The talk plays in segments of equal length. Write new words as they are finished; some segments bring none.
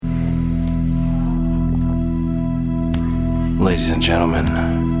Ladies and gentlemen,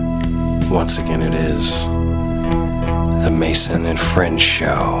 once again it is the Mason and Friends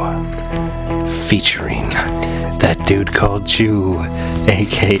Show, featuring that dude called Jew,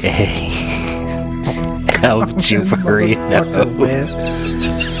 aka El Juperino.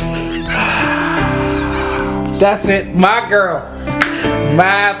 That's it, my girl.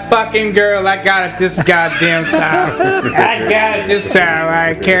 My fucking girl, I got it this goddamn time. I got it this time.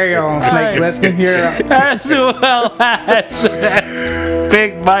 Alright, carry on, Snake. Let's get here. As well as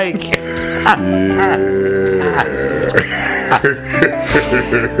Big Mike.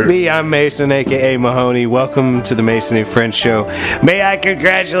 Me, I'm Mason, aka Mahoney. Welcome to the Mason and Friends Show. May I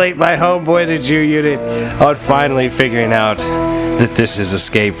congratulate my homeboy, the Jew Unit, on finally figuring out that this is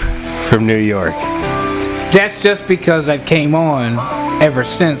Escape from New York. That's just because I came on ever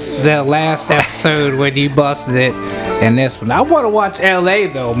since the last episode when you busted it and this one. I want to watch LA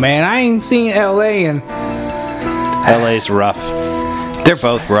though, man. I ain't seen LA and LA's rough. They're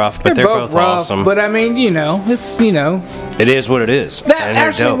both rough, but they're both rough, awesome. But I mean, it's it is what it is. That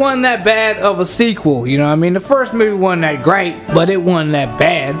actually wasn't that bad of a sequel, you know what I mean? The first movie wasn't that great, but it wasn't that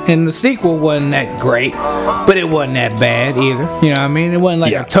bad. And the sequel wasn't that great, but it wasn't that bad either. You know what I mean? It wasn't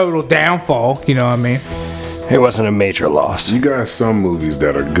like a total downfall, you know what I mean? It wasn't a major loss. You got some movies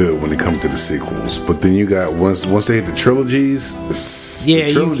that are good when it comes to the sequels, but then you got once they hit the trilogies, the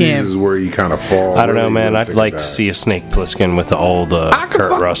trilogies is where you kind of fall. I don't know, man. I'd like to see a Snake Plissken with the old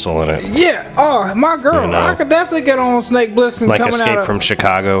Kurt Russell in it. Yeah. Oh, my girl. You know? I could definitely get on Snake Plissken. Like Escape from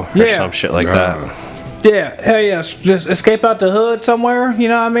Chicago or some shit like that. Yeah. Hell yeah. Just escape out the hood somewhere. You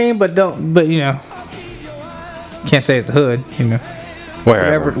know what I mean? But can't say it's the hood. You know.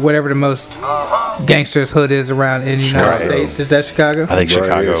 Whatever the most gangsters hood is around in the United States. Is that Chicago? I think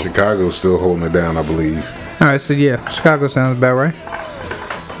Chicago. Yeah, Chicago's still holding it down, I believe. Alright, so yeah, Chicago sounds about right.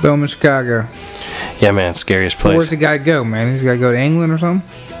 Boom in Chicago. Yeah, man, scariest place. Where's the guy go, man? He's got to go to England or something?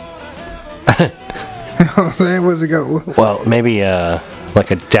 Where's he go? Well, maybe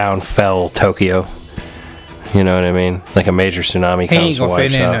like a downfell Tokyo. You know what I mean? Like a major tsunami comes and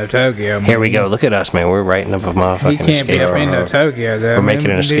wipes out. He ain't gonna fit in no Tokyo. Man. Here we go. Look at us, man. We're writing up a motherfucking escape. He can't fit in no Tokyo, though. We're making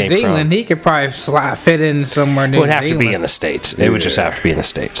an escape New Zealand, he could probably fit in somewhere in New Zealand. It would have to be in the States. It would just have to be in the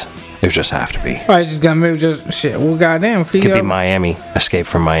States. It would just have to be. Right, just gonna move shit. Well, goddamn. It could be Miami. Escape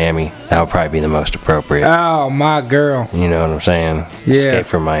from Miami. That would probably be the most appropriate. Oh, my girl. You know what I'm saying? Yeah. Escape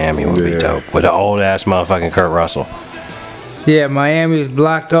from Miami would be dope. With an old-ass motherfucking Kurt Russell. Yeah, Miami's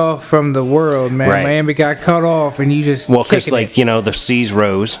blocked off from the world, man. Right. Miami got cut off, and you just because the seas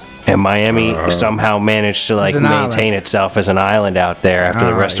rose, and Miami somehow managed to maintain itself as an island out there after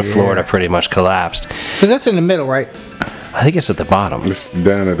the rest of Florida pretty much collapsed. Because that's in the middle, right? I think it's at the bottom. It's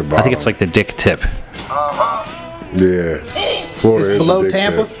down at the bottom. I think it's like the dick tip. Yeah, Florida is below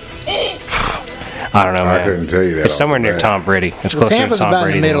Tampa. I don't know, man. I couldn't tell you that. It's somewhere near Tom Brady. It's closer Tampa's to Tom about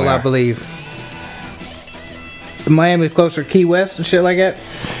Brady. In the middle, I believe. Miami's closer to Key West and shit like that?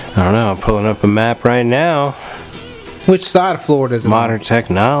 I don't know. I'm pulling up a map right now. Which side of Florida is it? Modern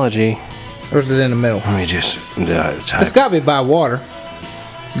technology. Or is it in the middle? Let me just... It's got to be by water.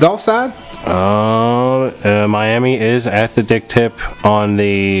 Gulf side? Miami is at the dick tip on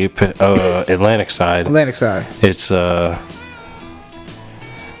the Atlantic side. Atlantic side. It's...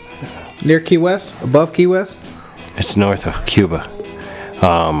 near Key West? Above Key West? It's north of Cuba.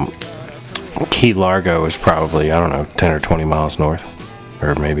 Key Largo is probably, 10 or 20 miles north.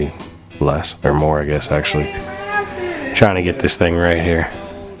 Or maybe less. Or more, I guess, actually. Trying to get this thing right here.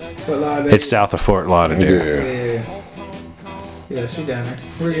 It's south of Fort Lauderdale. Yeah, she down there.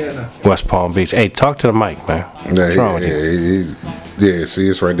 Where you at now? West Palm Beach. Hey, talk to the mic, man. What's wrong with you? See,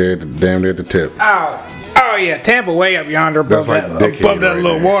 it's right there, damn near at the tip. Oh yeah, Tampa way up yonder above that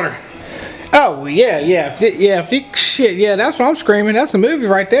little water. Oh, well, yeah. That's what I'm screaming. That's a movie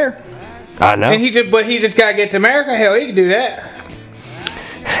right there. I know. And he just gotta get to America. Hell, he can do that.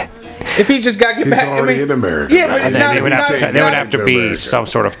 If he just got to get He's back, already in America. Yeah, but there would have to be some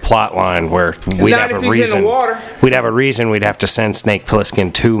sort of plot line where we'd have a reason. We'd have a reason. We'd have to send Snake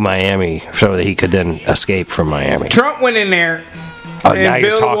Plissken to Miami so that he could then escape from Miami. Trump went in there. Oh, now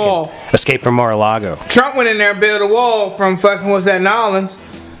you're talking. Wall. Escape from Mar-a-Lago. Trump went in there and built a wall from fucking Nolans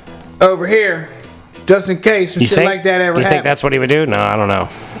over here, just in case some shit like that ever happened. You think that's what he would do? No, I don't know.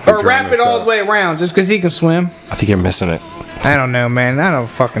 Or wrap it all the way around, just because he can swim. I think you're missing it. I don't know, man. I don't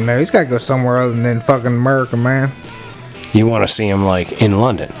fucking know. He's got to go somewhere other than fucking America, man. You want to see him, in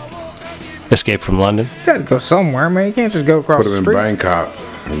London. Escape from London? He's got to go somewhere, man. You can't just go across the street. Put him in Bangkok.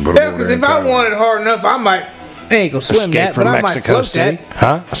 Yeah, because if I wanted hard enough, I might... I ain't gonna swim Escape from Mexico City?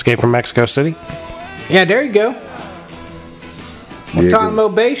 Huh? Escape from Mexico City? Yeah, there you go. Guantanamo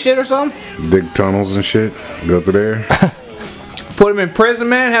Bay shit or something? Dig tunnels and shit. Go through there. Put him in prison,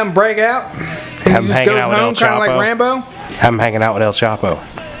 man. Have him break out. Have him hanging out with El Chapo. Kind of like Rambo. Have him hanging out with El Chapo.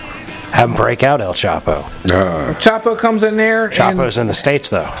 Have him break out El Chapo. Chapo comes in there. Chapo's in the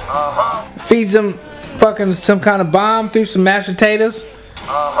States, though. Feeds him fucking some kind of bomb through some mashed potatoes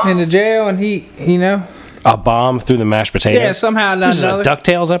in the jail, and he, A bomb through the mashed potatoes? Yeah, somehow. This is a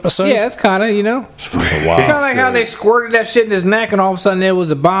DuckTales episode? Yeah, it's kind of, It's fucking wild. Kind of like how they squirted that shit in his neck, and all of a sudden it was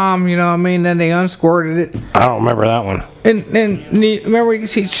a bomb, you know what I mean? Then they unsquirted it. I don't remember that one. And remember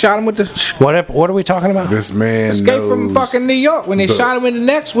he shot him with the... What are we talking about? This man Escape from fucking New York when they shot him in the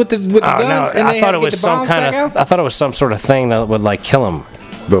neck with the guns, and they had to get the bombs back out? I thought it was some sort of thing that would, like, kill him.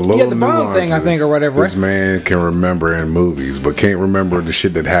 The little the bomb thing, I think, or whatever. This man can remember in movies, but can't remember the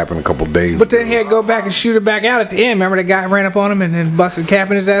shit that happened a couple days But then he had to go back and shoot it back out at the end. Remember the guy ran up on him and then busted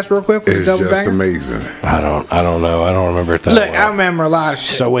cap in his ass real quick? It's just amazing. I don't know. I don't remember it that Look, well. I remember a lot of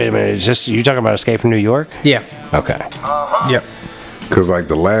shit. So wait a minute. It's just you talking about Escape from New York? Yeah. Okay. Yep. Because like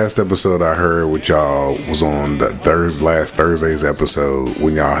the last episode I heard with y'all was on the last Thursday's episode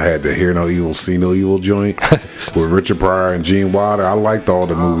when y'all had the Hear No Evil, See No Evil joint with Richard Pryor and Gene Wilder. I liked all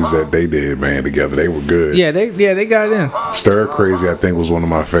the movies that they did, man, together. They were good. Yeah, they got it in. Stir Crazy, I think, was one of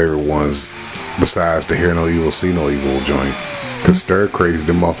my favorite ones besides the Hear No Evil, See No Evil joint. Because Stir Crazy,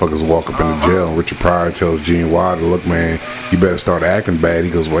 them motherfuckers walk up in the jail and Richard Pryor tells Gene Wilder, look, man, you better start acting bad.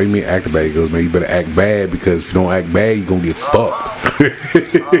 He goes, what do you mean acting bad? He goes, man, you better act bad because if you don't act bad, you're going to get fucked.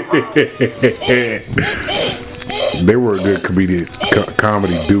 They were a good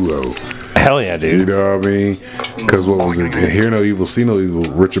comedy duo. Hell yeah, dude. You know what I mean? Because what was it? Hear No Evil, See No Evil.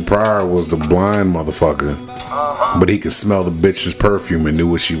 Richard Pryor was the blind motherfucker, but he could smell the bitch's perfume and knew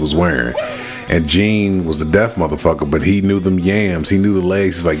what she was wearing. And Gene was the deaf motherfucker, but he knew them yams. He knew the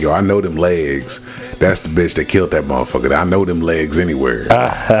legs. He's like, yo, I know them legs. That's the bitch that killed that motherfucker. I know them legs anywhere.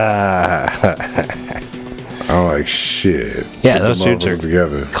 I'm like, shit. Yeah, those dudes are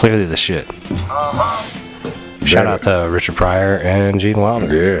together. Clearly the shit. Shout out to Richard Pryor and Gene Wilder.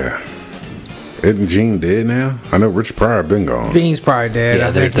 Yeah. Isn't Gene dead now? I know Richard Pryor been gone. Gene's probably dead. Yeah,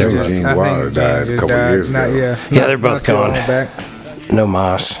 I think Gene Wilder died a couple years ago. Yeah, they're both gone. No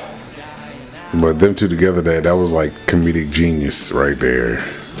mas. But them two together, that was like comedic genius right there.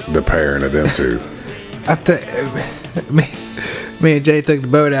 The pairing of them two. I think me and Jay took the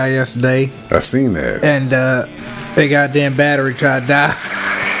boat out yesterday. I seen that. And the goddamn battery tried to die.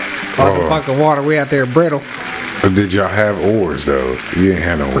 All the fucking water. We out there brittle. But did y'all have oars though? You ain't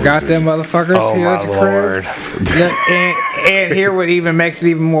had no oars. Forgot them motherfuckers here at the Lord. crib. And here what even makes it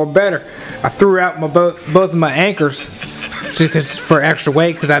even more better. I threw out both of my anchors just for extra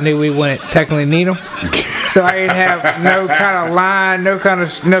weight because I knew we wouldn't technically need them. So I didn't have no kind of line, no kind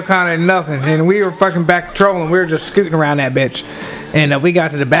of nothing. And we were fucking back trolling. We were just scooting around that bitch. And we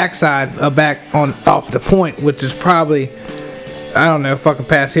got to the backside, back off the point, which is probably, I don't know, fucking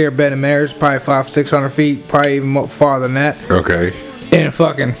past here, Ben and Mary's, probably 500-600 feet, probably even more farther than that. Okay. And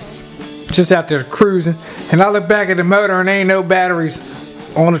fucking just out there cruising. And I look back at the motor and there ain't no batteries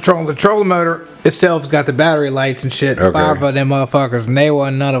on the trolling. The trolling motor itself's got the battery lights and shit. Okay. 5 of them motherfuckers, and they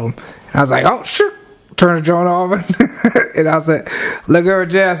wasn't none of them. And I was like, oh, sure. Turn the joint off. And I said, look over at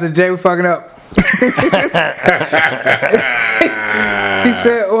Jay. I said, Jay, we fucking up. He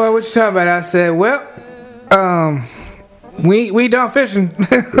said, well, what you talking about? I said, well, we done fishing.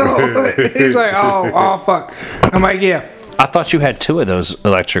 He's like, oh fuck. I'm like, yeah. I thought you had 2 of those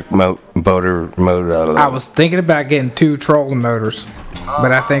electric motor. I was thinking about getting 2 trolling motors,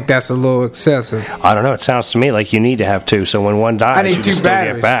 but I think that's a little excessive. I don't know. It sounds to me like you need to have 2, so when one dies, I need you 2 can batteries.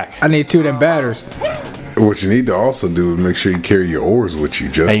 Still get back. I need 2 of them batteries. What you need to also do is make sure you carry your oars with you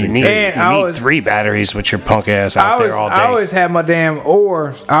just in case. You need 3 batteries with your punk ass out there all day. I always had my damn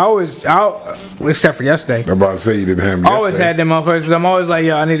oars. Except for yesterday. I'm about to say you didn't have them yesterday. I always had them motherfuckers. I'm always like,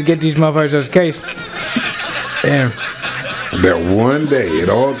 yo, I need to get these motherfuckers just in case. Damn. That one day, it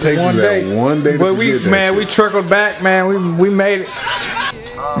all takes is that one day to forget that shit. We trickled back, man. We made it.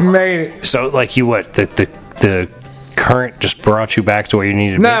 We made it. So, like, you what? The current just brought you back to where you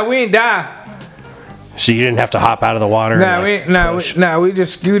needed to be? Nah, we ain't die. So you didn't have to hop out of the water? We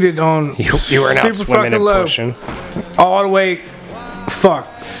just scooted on. You were not swimming and pushing? All the way.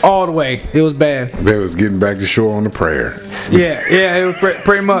 All the way. It was bad. They was getting back to shore on the prayer. Yeah, it was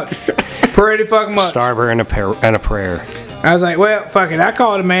pretty much. Pretty fucking much. Starboard and a prayer. I was like, well, fuck it. I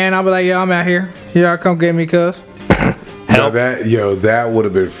called a man. I'll be like, yeah, I'm out here. Yeah, come get me, cuz. help. That would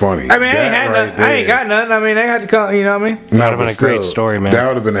have been funny. I mean, I ain't got nothing. I mean, they had to come. You know what I mean? No, That would have been a great story, man. That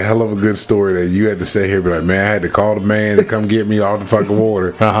would have been a hell of a good story that you had to sit here and be like, man, I had to call the man to come get me off the fucking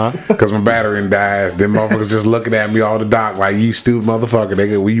water. Because my battery dies. Them motherfuckers just looking at me all the dock like, you stupid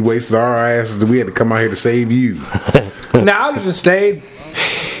motherfucker. We wasted our asses. We had to come out here to save you. No, I would have just stayed.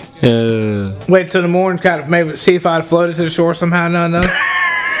 Wait till the morning, kind of maybe see if I'd floated to the shore somehow. No.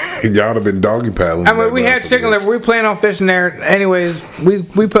 Y'all would have been doggy paddling. I mean, we had chicken liver. We planned on fishing there. Anyways,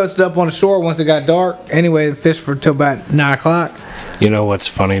 we posted up on the shore once it got dark. Anyway, fished for till about 9 o'clock. You know what's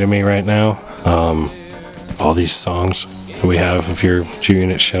funny to me right now? All these songs that we have of your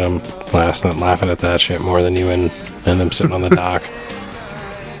G-Unit shit. I'm laughing at that shit more than you and them sitting on the dock.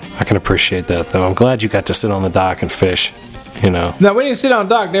 I can appreciate that, though. I'm glad you got to sit on the dock and fish. You know. No, we didn't sit on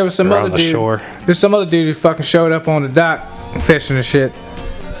the dock. There was some other on the dude. shore. There's some other dude who fucking showed up on the dock fishing and shit.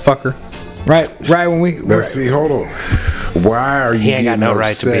 Fucker. Right when we. Now, see, hold on. Why are you? He ain't got no upset?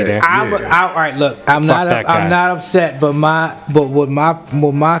 right to be there. All right, look, I'm not upset, but my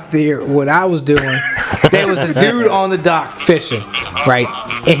theory, what I was doing, there was a dude on the dock fishing, right,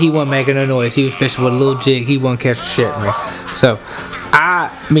 and he wasn't making no noise. He was fishing with a little jig. He wasn't catching shit, right. So,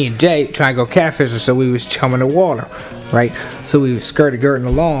 me and Jay trying to go catfishing, so we was chumming the water, right. So we was skirting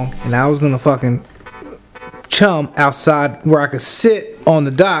along, and I was gonna fucking chum outside where I could sit on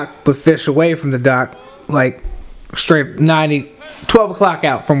the dock but fish away from the dock, like straight 12 o'clock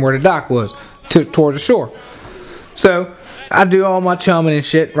out from where the dock was towards the shore. So I do all my chumming and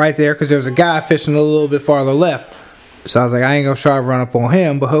shit right there because there was a guy fishing a little bit farther left. So I was like, I ain't gonna try to run up on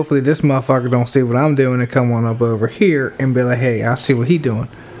him, but hopefully this motherfucker don't see what I'm doing and come on up over here and be like, hey, I see what he doing.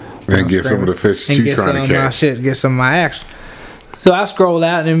 And get some of the fish that you trying to catch. Get some of my action. So I scroll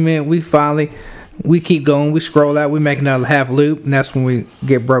out and then we keep going. We scroll out. We make another half loop, and that's when we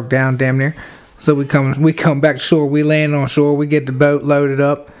get broke down damn near. So we come back to shore. We land on shore. We get the boat loaded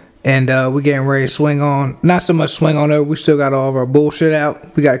up, and we getting ready to swing on. Not so much swing on over. We still got all of our bullshit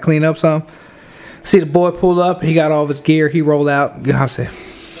out. We got to clean up some. See the boy pull up. He got all of his gear. He rolled out. I said,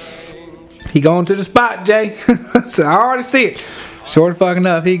 he going to the spot, Jay. So I already see it. Sure fucking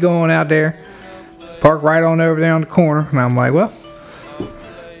enough. He going out there. Park right on over there on the corner. And I'm like, well.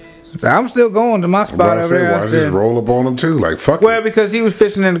 So I'm still going to my spot over there. Why just roll up on him too? Like fuck. Well, because he was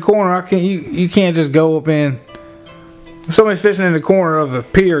fishing in the corner. You can't just go up in. If somebody's fishing in the corner of a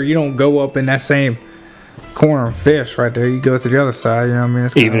pier, you don't go up in that same corner and fish right there. You go to the other side. You know what I mean?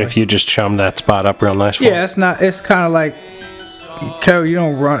 It's even if you just chum that spot up real nice. Yeah, it's not. It's kind of like. You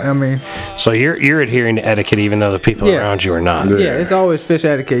don't run. I mean. So you're adhering to etiquette, even though the people around you are not. Yeah, it's always fish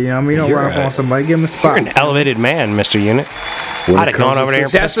etiquette. You know what I mean? You don't run up on somebody. Give him a spot. You're an elevated man, Mr. Unit. I'd have gone over there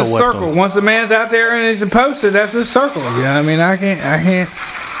and that's a circle. Him. Once a man's out there and he's posted, that's a circle. You know what I mean? I can't.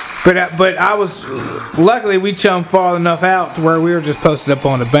 But I was luckily we chummed far enough out to where we were just posted up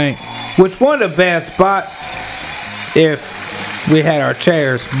on the bank, which wasn't a bad spot if we had our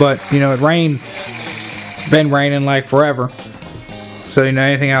chairs. But you know, it rained. It's been raining like forever. So you know,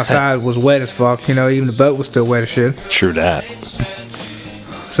 anything outside was wet as fuck. You know, even the boat was still wet as shit. True that.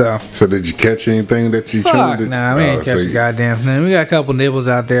 So did you catch anything that you chummed? Nah, we ain't catch a goddamn thing. We got a couple nibbles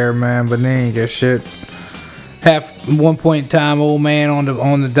out there, man, but they ain't get shit. One point in time, old man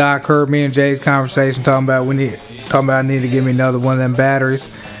on the dock heard me and Jay's conversation talking about I need to give me another one of them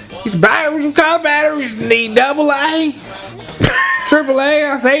batteries. These batteries, what kind of batteries? Need AA,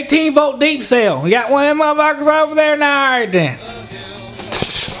 AAA. I say 18-volt deep cell. You got one of them motherfuckers over there now, all right then.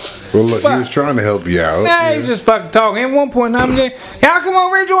 Well, look, he was trying to help you out. Nah, he was just fucking talking. At one point, I'm like, y'all come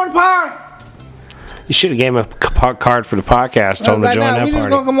over here and join the party. You should have gave him a card for the podcast. Told him to join that party. We just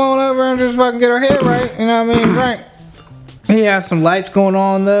gonna come on over and just fucking get our head right. You know what I mean? Right. He had some lights going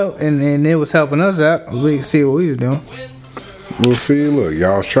on though, and it was helping us out. We could see what we was doing. Well, see, look,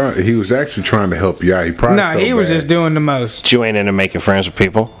 y'all was trying. He was actually trying to help you out. He probably he was just doing the most. You ain't into making friends with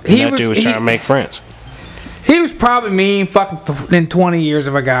people. That dude was trying to make friends. He was probably mean fucking in 20 years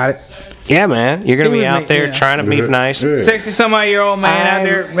if I got it. Yeah, man. You're going to be out there trying to be nice. 60-some-odd-year-old man out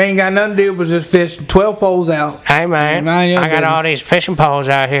there ain't got nothing to do but just fish 12 poles out. Hey, man. I got all these fishing poles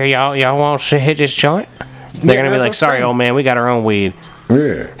out here. Y'all want to hit this joint? They're going to be like, sorry, old man. We got our own weed.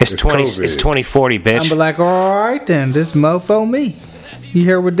 Yeah. It's 2040, bitch. I'm be like, all right, then. This mofo me. You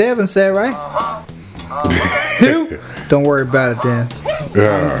hear what Devin said, right? Who? Don't worry about it then.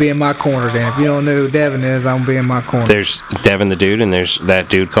 I'm gonna be in my corner then. If you don't know who Devin is, I'm gonna be in my corner. There's Devin the dude, and there's that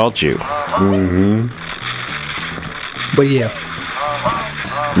dude called you. Mm-hmm. But yeah.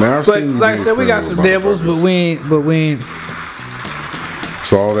 Now I've seen like I said, we got some devils, but we ain't.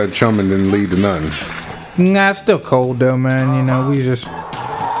 So all that chumming didn't lead to nothing. Nah, it's still cold though, man. You know, we just.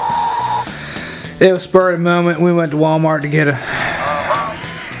 It was spur of the moment. We went to Walmart to get a.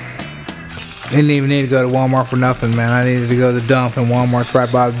 Didn't even need to go to Walmart for nothing, man. I needed to go to the dump, and Walmart's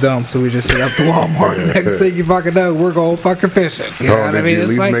right by the dump, so we just hit up to Walmart. Next thing you fucking know, we're going fucking fishing. You know what I mean? Did you at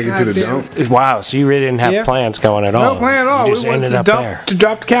least make it to the dump? Wow, so you really didn't have plans going at all? No plan at all. You just We went to ended the up dump there. to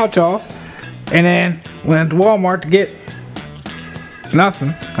drop the couch off, and then went to Walmart to get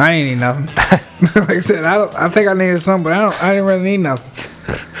nothing. I didn't need nothing. Like I said, I think I needed something, but I didn't really need nothing.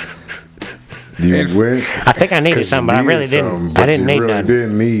 You went. I think I needed something, but I really didn't. I didn't need nothing.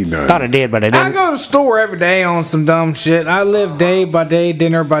 Didn't need nothing. Thought I did, but I didn't. I go to the store every day on some dumb shit. I live day by day,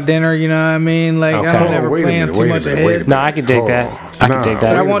 dinner by dinner. You know what I mean? Like Okay. I don't ever plan too much ahead. No, I can dig that. I can dig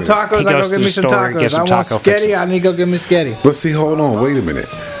that. I want tacos. He I goes go to get the me some store and tacos. gets some I want taco sketty. fixes. I need to go get me sketty. But see, hold on, wait a minute.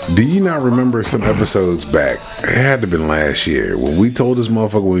 Do you not remember some episodes back? It had to have been last year when we told this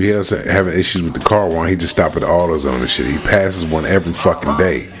motherfucker when he was having issues with the car one, he just stopped at the AutoZone and shit. He passes one every fucking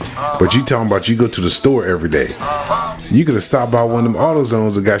day. But you talking about you go to the store every day. You could have stopped by one of them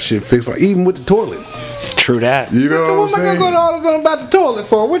AutoZones and got shit fixed, like even with the toilet. True that. You know So what what I'm am I saying? gonna go to AutoZone about the toilet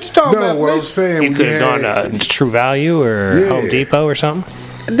for? What you talking No, about? what I'm Fish? saying. You we could have had- gone to True Value or Yeah. Home Depot or something.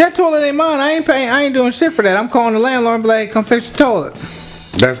 That toilet ain't mine. I ain't paying. I ain't doing shit for that. I'm calling the landlord and be like, come fix the toilet.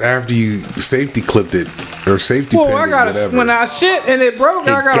 That's after you safety clipped it or safety Well, pinned I it, got whatever. when I shit and it broke,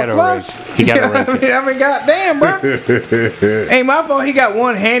 I got got a a flush. rip. He got a rip. I mean, goddamn, bro. Ain't my fault. He got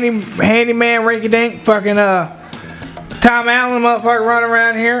one handyman rinky dink fucking Tom Allen motherfucker running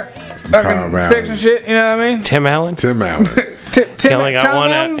around here fucking Allen. fixing shit. You know what I mean? Tim Allen? Tim Allen. He only got Tom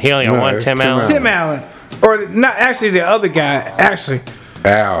one. Allen? He only got No, one it's Tim Tim Allen. Allen. Tim Allen, or not actually the other guy. Actually,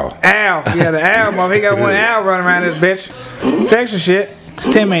 Al. yeah, the Al. Mother, he got one Al running around this bitch fixing shit.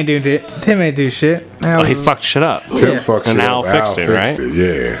 Tim ain't do it. Tim ain't do shit. Oh, he fucked shit up. Tim Yeah. fucked And shit Al up. fixed it, right?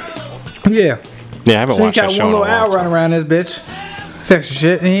 Yeah. Yeah. Yeah, I haven't So he watched that got show one in a little Al long running time. around this bitch, fixing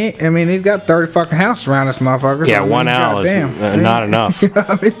shit. And he's got 30 fucking houses around this motherfucker. Yeah, so, I one mean, Al is goddamn. not enough. You know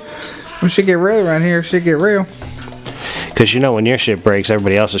what I mean? When shit get real around here, shit get real. Because when your shit breaks,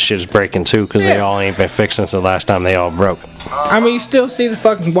 everybody else's shit is breaking too. Because they Yeah. all ain't been fixed since the last time they all broke. I mean, you still see the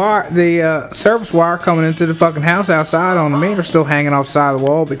fucking wire, the service wire coming into the fucking house outside on the meter, still hanging off the side of the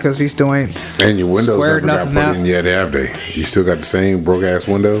wall because he still ain't. And your windows Squared never got nothing put out. in yet, have they? You still got the same broke ass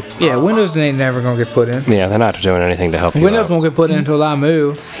window? Yeah, windows ain't never gonna get put in. Yeah, they're not doing anything to help you Windows out. won't get put in until I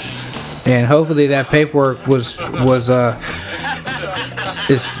move, and hopefully that paperwork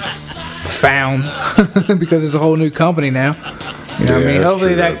is found because it's a whole new company now. You know what I Yeah, mean? that's Hopefully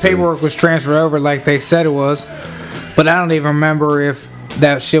true, that that too. paperwork was transferred over like they said it was, but I don't even remember if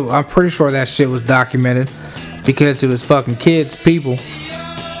that shit. I'm pretty sure that shit was documented because it was fucking kids, people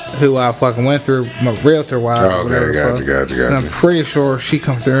who I fucking went through my realtor wise. Oh, okay, gotcha. And I'm pretty sure she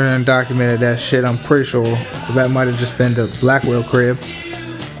come through there and documented that shit. I'm pretty sure that might have just been the Blackwell crib.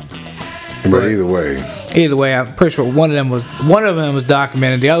 But either way, Either way, I'm pretty sure one of them was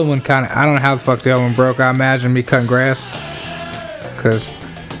documented. The other one kind of, I don't know how the fuck the other one broke. I imagine me cutting grass, cause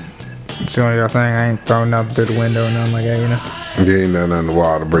it's the only other thing. I ain't throwing nothing through the window or nothing like that, you know. there ain't nothing on the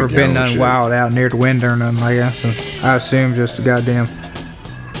wall to break Or your been own nothing shit. wild out near the window or nothing like that. So I assume just a goddamn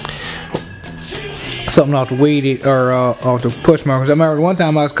something off the weed eat, or off the push markers. I remember one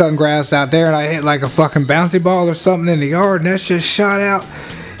time I was cutting grass out there and I hit like a fucking bouncy ball or something in the yard, and that shit shot out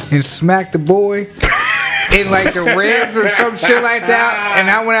and smacked the boy in like the ribs or some shit like that. And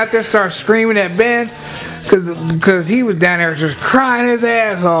I went out there and started screaming at Ben because he was down there just crying his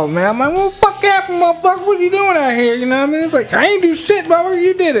ass off, man. I'm like, what the fuck happened, motherfucker? What you doing out here? You know what I mean? It's like, I ain't do shit, motherfucker.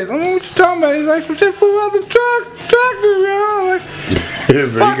 You did it. I mean, what you talking about? He's like, some shit flew out the tractor, you know? I'm like, Yeah,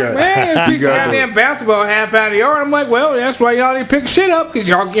 so fuck, man, a piece of goddamn bouncy ball half out of the yard. I'm like, well, that's why y'all need to pick shit up, because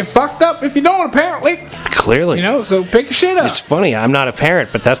y'all get fucked up if you don't, apparently. Clearly. You know, so pick your shit up. It's funny. I'm not a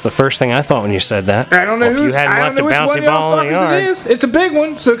parent, but that's the first thing I thought when you said that. I don't know Well, if you who's. hadn't I left don't a know which one bouncy of y'all ball in the fuckers it yard. is. It's a big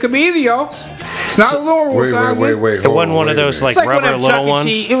one, so it could be either y'all's. It's not a little one size. Wait. It wasn't one of those like It's like one rubber of them Chuck little E. ones.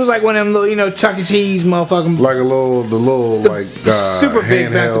 Cheese. It was like one of them little, Chuck E. Cheese motherfucking. like the little like super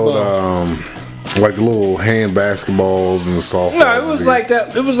big handheld like the little hand basketballs and the softballs. No, it was like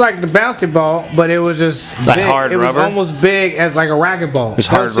that. It was like the bouncy ball, but it was just Like big. hard it was rubber? almost big as like a racquetball. was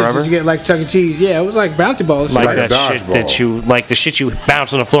hard Those shits rubber? that you get like Chuck E. Cheese. Yeah, it was like bouncy balls. Like like a that shit dodgeball. that you like the shit you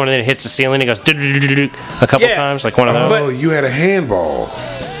bounce on the floor and then it hits the ceiling and it goes a couple Yeah. times, like one of those. Oh, you had a handball.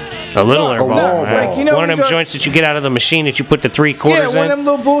 A littler No, ball. no, right? like, you know one of when them you go- joints that you get out of the machine that you put the 3 Yeah, quarters one of in. them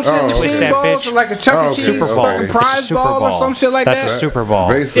little bullshit Oh, twist machine that balls, bitch. or like a Chuck E. Oh, Cheese okay. fucking It's a prize super ball or ball. some shit like That's that. a super ball.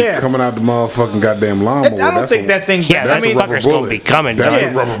 Basically, Yeah. coming out the motherfucking goddamn lawnmower. I don't that's think a, that thing. Yeah, I that mean, fucker's bullet. gonna be coming. That's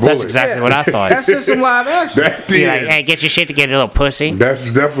dog. a rubber That's bullet. exactly what I thought. that's just some live action. That Be like, did. hey, get your shit together, little pussy. That's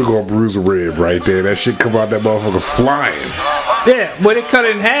definitely gonna bruise a rib right there. That shit come out that motherfucker flying. Yeah, but it cut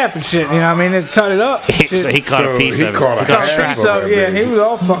it in half and shit. You know what I mean? It cut it up. and shit. So he caught a piece of it. caught a He got half strapped. of So it, yeah, bitch. he was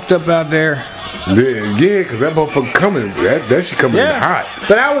all fucked up out there. Yeah, because that motherfucker coming, that shit coming in Yeah, hot.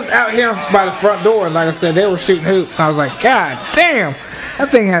 But I was out here by the front door, and like I said, they were shooting hoops. I was like, God damn, that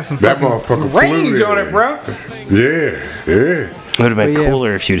thing has some That fucking motherfucker range flew on there. it, bro. Yeah. It would have been But yeah.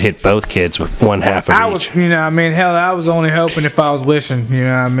 cooler if you'd hit both kids with one half of I each. was, you know, what I mean, hell, I was only hoping if I was wishing, you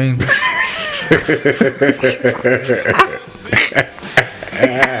know what I mean.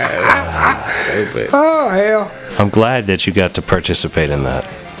 Oh hell, I'm glad that you got to participate in that.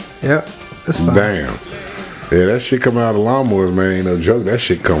 yep, that's fine. Damn. Yeah, that shit come out of lawnmowers, man. Ain't no joke. That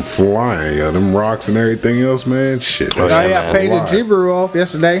shit come flying, yo. Them rocks and everything else, man. Shit. That Oh shit yeah, I paid the fly. G-Brew off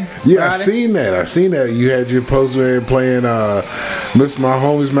yesterday. Yeah, I Friday. seen that. I seen that. You had your post man playing Miss My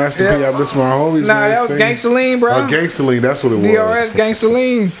Homies, Master P. Yeah. I Miss My Homies, Nah, man. that was singing. Gangsta-Lean, bro. Oh, Gangsta-Lean, that's what it was. DRS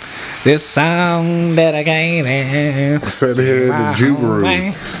Gangsta-Lean. This song that I gained. Said here the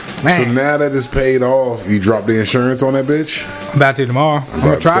Jubilee. So now that it's paid off, you drop the insurance on that bitch? About to tomorrow. I'm about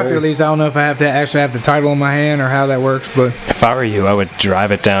gonna to try say. to at least. I don't know if I have to actually have the title in my hand or how that works, but If I were you, I would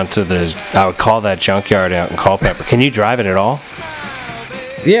drive it down to I would call that junkyard out in Culpeper. Can you drive it at all?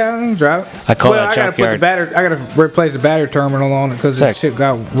 yeah, I can drive it. I call that I gotta put the junkyard- battery. I gotta replace the battery terminal on it because the Sick. shit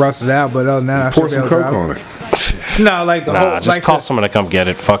got rusted out. But other than that, I Pour should be some able to coke drive on it. it. No, like the Nah, whole. just like call the, someone to come get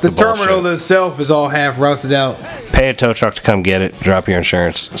it. Fuck the, the terminal bullshit. itself is all half rusted out. Pay a tow truck to come get it. Drop your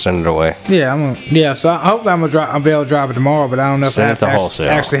insurance. Send it away. Yeah, so hopefully I'll be able to drive it tomorrow. But I don't know if Send I it have to to wholesale.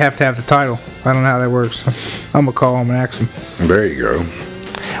 actually have to have the title. I don't know how that works. I'm gonna call them and ask them. There you go.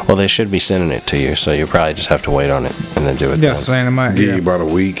 Well, they should be sending it to you, so you probably just have to wait on it and then do it. Yes, then. saying it might. Give Yeah. you about a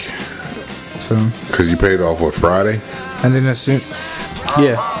week So. because you paid off, what, Friday? And then as soon,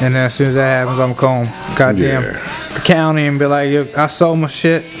 and then as soon as that happens, I'm calling goddamn Yeah. the county and be like, "Yo, I sold my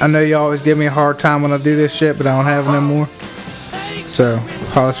shit. I know you always give me a hard time when I do this shit, but I don't have it no more. So,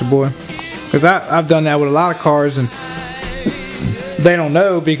 holler at your boy. Because I've done that with a lot of cars, and they don't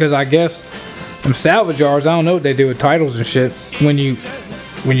know because I guess them salvage yards, I don't know what they do with titles and shit when you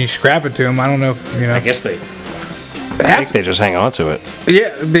scrap it to them. I don't know if, you know. I guess I think they just hang on to it.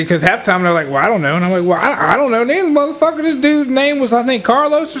 Yeah, because half the time they're like, well, I don't know. And I'm like, well, I don't know neither, motherfucker. This dude's name was, I think,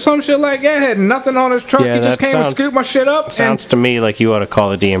 Carlos or some shit like that. Had nothing on his trunk. Yeah, He just that came and sounds- scooped my shit up. Sounds to me like you ought to call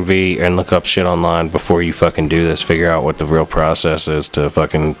the DMV and look up shit online before you fucking do this. Figure out what the real process is to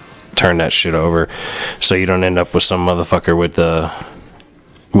fucking turn that shit over, so you don't end up with some motherfucker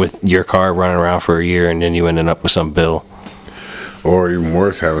with your car running around for a year and then you ending up with some bill. Or even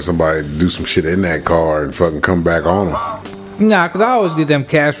worse, having somebody do some shit in that car and fucking come back on them. Nah, because I always get them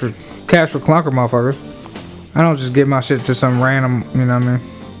cash for clunker motherfuckers. I don't just give my shit to some random, you know what I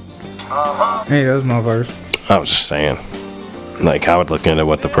mean? Hey, those motherfuckers. I was just saying, like, I would look into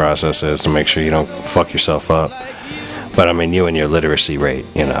what the process is to make sure you don't fuck yourself up. But I mean, you and your literacy rate,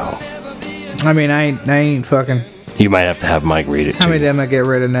 you know, I mean, I ain't fucking. you might have to have Mike read it How many to of them I get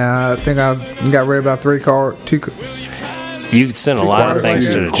rid of now? I think I got rid of about two. you. You send a lot of things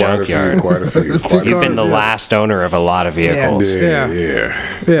to the junkyard. Quite a few. Quite a You've been few. the last owner of a lot of vehicles. Yeah, Yeah.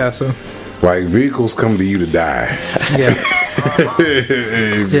 yeah. Yeah, so. Like vehicles come to you to die. Yeah.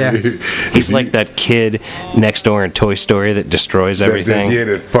 Yeah. He's like that kid next door in Toy Story that destroys everything.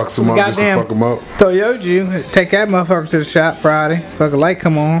 That fucks them up just to Goddamn. fuck them up. Toyoju, take that motherfucker to the shop Friday. Fucking light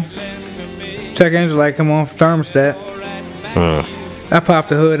come on. Check engine light come on for thermostat. I popped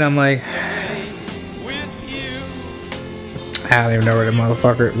the hood. I'm like, I don't even know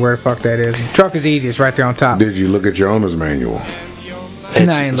where the fuck that is. The truck is easy. It's right there on top. Did you look at your owner's manual? It's,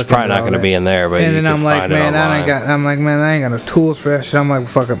 I ain't it's looking probably at not all going to that. be in there, but And you then can I'm like, find it man, online. I ain't got no tools for that shit. I'm like,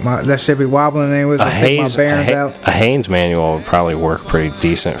 fuck it, that shit be wobbling anyways. A I take my Haynes, bearings out. a Haynes manual would probably work pretty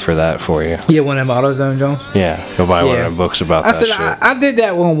decent for that for you. Yeah, one of them AutoZone Jones. Yeah, go buy one Yeah. of them books about I that said shit. I did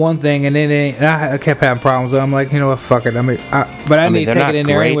that one thing, and then I kept having problems. I'm like, you know what, fuck it. I mean, but I need to they're take it not in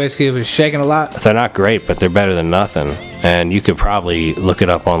there great. anyways because it was shaking a lot. They're not great, but they're better than nothing. And you could probably look it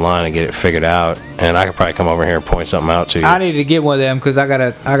up online and get it figured out. And I could probably come over here and point something out to you. I need to get one of them because I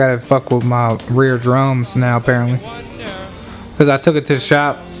gotta fuck with my rear drums now apparently. Because I took it to the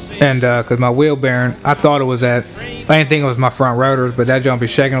shop and because my wheel bearing, I thought it was I didn't think it was my front rotors, but that jump be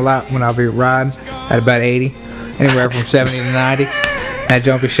shaking a lot when I'll be riding at about 80, anywhere from 70 to 90. That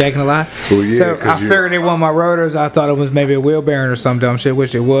jump be shaking a lot. Well, yeah, So 'cause I figured it was my rotors. I thought it was maybe a wheel bearing or some dumb shit,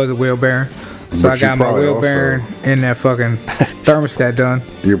 which it was a wheel bearing. So But I you got my probably wheel also- bearing and that fucking thermostat done.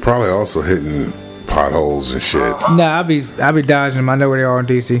 You're probably also hitting potholes and shit. Nah, I be dodging them. I know where they are in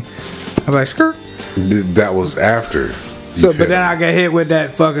DC. I'm like, skirt. That was after. you So, hit but then them. I got hit with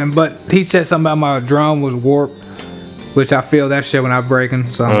that fucking. But he said something about my drum was warped, which I feel that shit when I'm braking.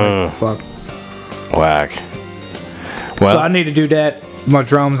 So I'm like, fuck. Whack. Well, So I need to do that. My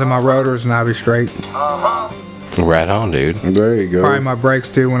drums and my rotors, and I'll be straight. right on, dude. There you go. Probably my brakes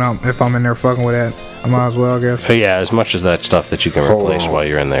too. If I'm in there fucking with that, I might as well, I guess. But yeah, as much as that stuff that you can Hold replace on. while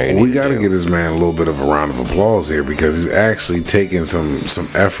you're in there. We got to get this man a little bit of a round of applause here because he's actually taking some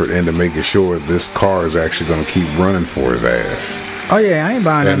effort into making sure this car is actually going to keep running for his ass Oh yeah, I ain't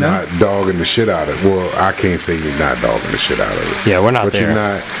buying that and now. not dogging the shit out of it. Well, I can't say you're not dogging the shit out of it. Yeah, we're not But there. you're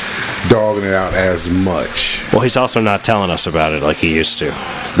not dogging it out as much. Well, he's also not telling us about it like he used to.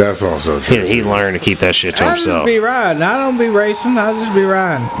 That's also true. He learned to keep that shit to I himself. just be riding. I don't be racing. I just be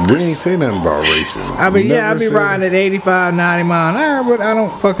riding. We ain't say nothing about racing. I be Never said- riding at 85, 90 mile an hour, but I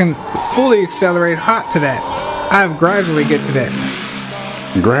don't fucking fully accelerate hot to that. I gradually get to that.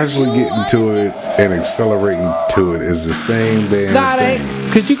 Gradually getting to it and accelerating to it is the same damn Nah, it thing.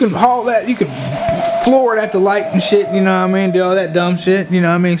 ain't. Cause you can haul that, you can floor it at the light and shit. You know what I mean? Do all that dumb shit. You know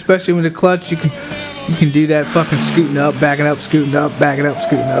what I mean? Especially with the clutch, you can do that fucking scooting up, backing up, scooting up, backing up,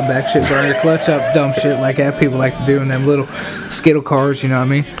 scooting up, back shit. Burn your clutch up, dumb shit like that. People like to do in them little skittle cars. You know what I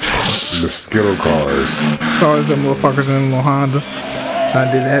mean? The Skittle cars. Saw some motherfuckers in them little Hondas trying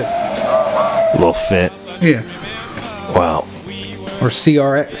to do that. Little fit. Yeah. Wow. Or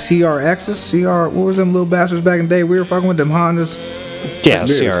CRXs, what was them little bastards back in the day? We were fucking with them Hondas. Yeah, Yeah,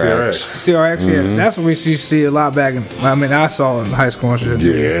 CRX. CRX, yeah. That's what we used to see a lot back in. I mean, I saw it in high school and shit.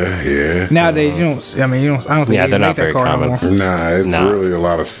 Yeah. Nowadays, you don't. I mean, you don't. I don't think Yeah, you they're can not make that very car common. no more. Nah, it's Nah. really a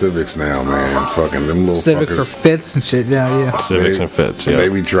lot of Civics now, man. Fucking them little Civics fuckers. or Fits and shit. Yeah. Civics and Fits, yeah. They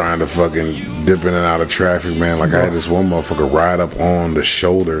be trying to fucking dip in and out of traffic, man. Like I had this one motherfucker ride up on the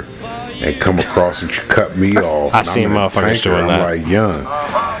shoulder and come across and cut me off. I And seen I'm in a motherfuckers tanker. doing that. I'm like, young,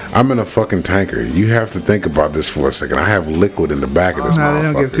 I'm in a fucking tanker. You have to think about this for a second. I have liquid in the back of this Nah, they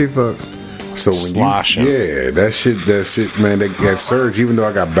motherfucker. don't give two fucks. So when Sloshing. that shit, man, that surge, even though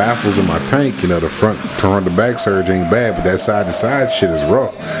I got baffles in my tank, you know, the front to back surge ain't bad, but that side to side shit is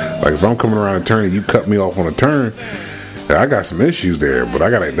rough. Like if I'm coming around a turn and you cut me off on a turn, I got some issues there, but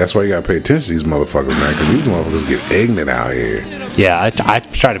that's why you gotta pay attention to these motherfuckers, man, because these motherfuckers get ignorant out here. Yeah, I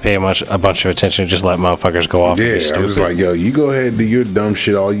try to pay a bunch of attention and just let motherfuckers go off and Yeah, be I'm stupid. just like, yo, you go ahead and do your dumb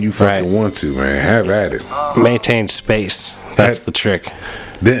shit all you fucking Right. want to, man. Have at it. Maintain space. That's the trick.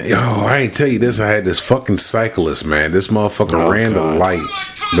 Then, yo, I ain't tell you this. I had this fucking cyclist, man. This motherfucker ran the God. light.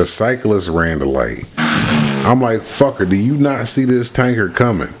 The cyclist ran the light. I'm like, fucker, do you not see this tanker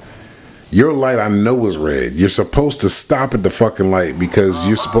coming? Your light, I know, is red. You're supposed to stop at the fucking light because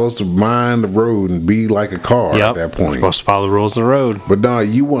you're supposed to mind the road and be like a car Yep. at that point. Supposed to follow the rules of the road. But nah,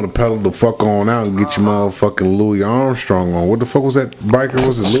 you want to pedal the fuck on out and get your motherfucking Louis Armstrong on. What the fuck was that biker?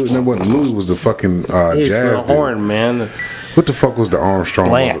 Was it Louis? No, wasn't Louis. Was the fucking He's jazz the dude. horn, man. What the fuck was the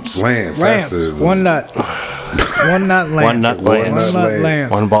Armstrong? Lance. Lance. Lance, That's it. one nut, one nut Lance, One nut Lance. one nut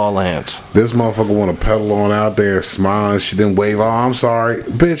Lance. One ball Lance. This motherfucker want to pedal on out there, smiling. She didn't wave. Oh, I'm sorry,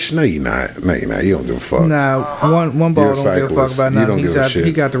 bitch. No, you not. No, you not. You don't give a fuck. Nah, one ball You're a don't give a fuck cyclist. about You nothing. don't give a shit.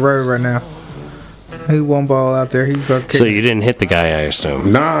 He got the road right now. He one ball out there. He fucking. So you didn't hit the guy, I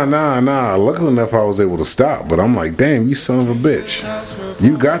assume. Nah. Luckily enough, I was able to stop. But I'm like, damn, you son of a bitch.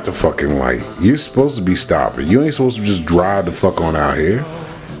 You got the fucking light. You're supposed to be stopping. You ain't supposed to just drive the fuck on out here.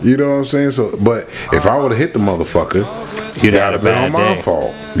 You know what I'm saying? So, but if I would have hit the motherfucker, You'd that have would had have a been bad on my day.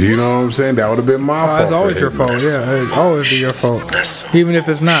 fault. You know what I'm saying? That would have been my fault. It's always for your hitting fault. me. Yeah, it'll always be your fault. Even if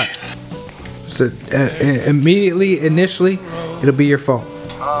it's not. So, initially, it'll be your fault.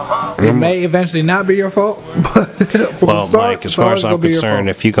 It may eventually not be your fault, but from Well, the start, Mike, as far as I'm concerned,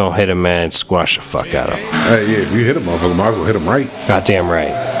 if you gonna hit him, man, squash the fuck out of him. Hey, yeah, if you hit a motherfucker, might as well hit him right. Goddamn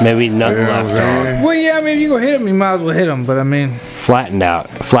right. Maybe nothing You know what I'm left saying? off. well, yeah, I mean, if you gonna hit him, you might as well hit him. But I mean, Flatten that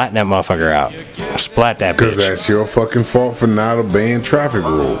motherfucker out. Splat that Because bitch. that's your fucking fault for not obeying traffic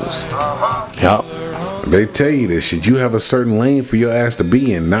rules. Yup. They tell you this shit. You have a certain lane for your ass to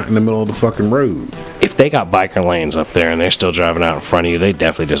be in, not in the middle of the fucking road. If they got biker lanes up there and they're still driving out in front of you, they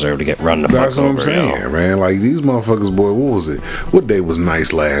definitely deserve to get run the That's fuck what over. I'm saying, yo. man. Like these motherfuckers, boy. What was it? What day was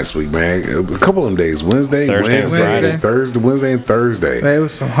nice last week, man? A couple of them days. Wednesday, Thursday and Friday, Friday. Wednesday and Thursday. there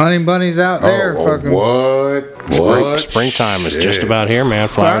was some honey bunnies out there. fucking. What? Springtime is Shit. just about here, man.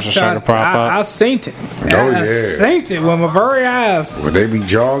 Flowers are starting to pop I up. seen it. Oh, I yeah. seen it with my very eyes. When they be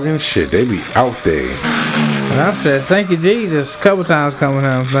jogging, shit, they be out there. And I said, "Thank you, Jesus." A couple times coming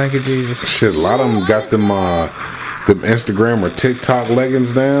home. Thank you, Jesus. Shit, a lot of them got them Instagram or TikTok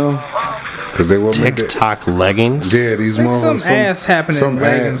leggings now. Cause they will make TikTok leggings. Yeah, these Think some motherfuckers. ass happening Some in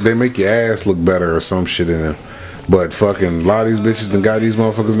leggings. ass, they make your ass look better or some shit in them. But fucking a lot of these bitches done got these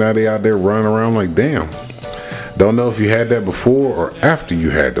motherfuckers now. They out there running around like damn. Don't know if you had that before or after you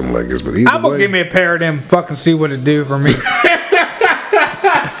had them leggings, but either I'm gonna way, give me a pair of them. Fucking see what it do for me.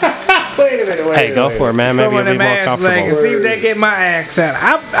 Wait a Hey, go for it, man. Maybe Some you'll of be them more ass comfortable. leggings. See if they get my axe out.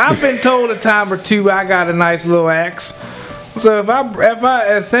 I've been told a time or two I got a nice little axe. So if I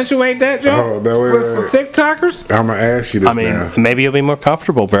accentuate that jump Hold on, no, wait, with wait, some TikTokers, I'm gonna ask you this I mean, now. maybe you'll be more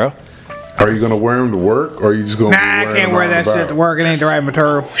comfortable, bro. Are you gonna wear them to work, or are you just gonna? nah, be I wearing can't them wear out that and shit about? to work. It ain't the right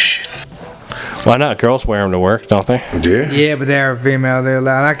material. Why not? Girls wear them to work, don't they? Yeah. Yeah, but they're female. They're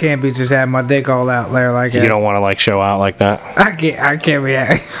loud. I can't be just having my dick all out there like that. You don't want to like show out like that. I can't be.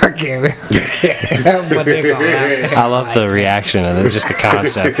 Have my dick all out. I love the reaction and just the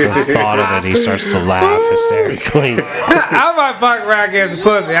concept, the thought of it. He starts to laugh hysterically. I might fuck around against the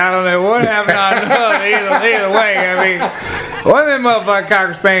pussy. I don't know what happened. Either way, I mean, one of them motherfucking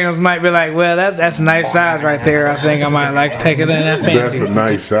Cocker Spaniels might be like, well, that's a nice size right there. I think I might like to take it in that fancy. That's a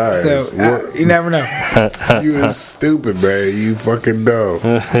nice size. So you never know. You is stupid, man. You fucking dumb.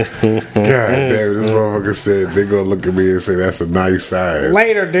 God damn, this motherfucker said they gonna look at me and say that's a nice size.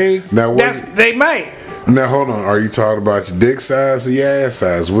 Later, dude. Now, They might. Now hold on. Are you talking about your dick size or your ass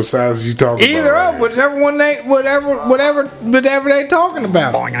size? What size are you talking Either about? of whichever one whatever they talking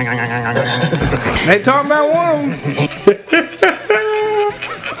about. They talking about one of them.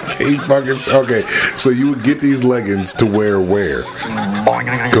 He fucking okay. So you would get these leggings to wear where?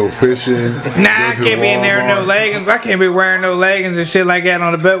 Go fishing. Nah, I go to can't be in there in no Walmart? leggings. I can't be wearing no leggings and shit like that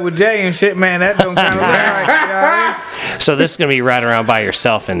on the boat with Jay and shit, man. That don't kind of look right. You know what I mean? So this is gonna be right around by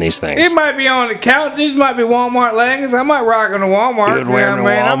yourself in these things. It might be on the couch. These might be Walmart leggings. I might rock them to Walmart. You would wear them to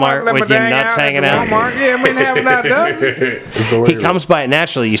what I mean? I might Walmart let my with your dang nuts at hanging the out? Walmart. Yeah, I mean, having that does. So He comes by it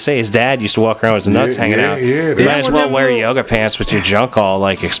naturally. You say his dad used to walk around with his nuts hanging out. yeah, You that's- might as well wear yoga pants with your junk all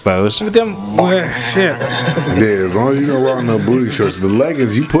like exposed. With them, well, shit. Yeah, as long as you don't rock no booty shorts. The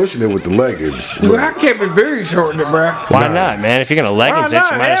leggings, you pushing it with the leggings. Well, I can't be booty shorting it, bro. Why not, man? If you're gonna leggings it,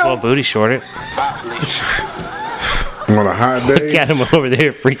 not? you might as Hell. well booty short it. On a hot day. Got him over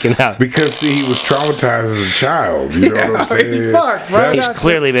there freaking out. Because see, he was traumatized as a child. You know what I'm saying? Fuck, bro. He's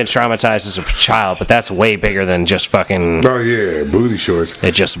clearly been traumatized as a child, but that's way bigger than just fucking. Oh yeah, booty shorts.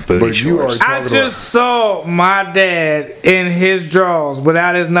 It's just booty But you shorts. are I talking just saw my dad in his drawers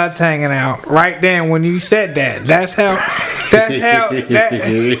without his nuts hanging out. Right then, when you said that, that's how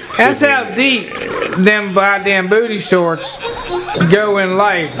deep them goddamn booty shorts go in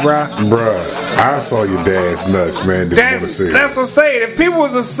life, bruh. Bruh, I saw your dad's nuts, man. Didn't want to see it. That's what I'm saying. If people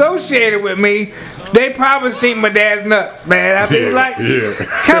was associated with me, they probably seen my dad's nuts, man. I mean,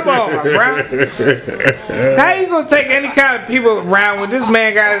 come on, bro. How you gonna take any kind of people around when this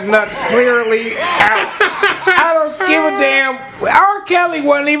man got his nuts clearly out? I don't give a damn. R. Kelly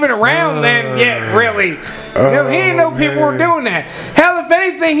wasn't even around then yet, really. He didn't know people were doing that. Hell, if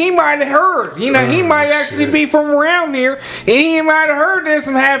anything, he might have heard. You know, he might actually be from around here, and he might have heard there's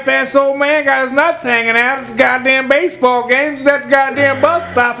some half-ass old man got his nuts hanging out at the goddamn baseball games at the goddamn bus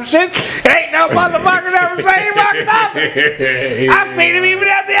stop and shit. It ain't no motherfucker ever seen him rocking nothing. I seen him even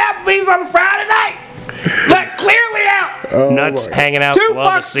at the Applebee's on a Friday night. Look clearly out. Nuts hanging out Two below the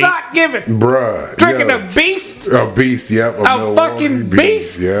fucks seat. not given. Bruh. Drinking yo, a beast. A beast, yep. A Milwaukee fucking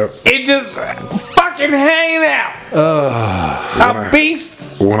beast. Yep. It just fucking hanging out. A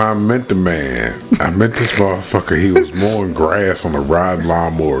beast. When I met the man, I met this motherfucker. He was mowing grass on a ride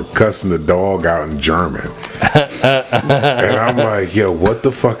lawnmower, cussing the dog out in German. And I'm like, yo, what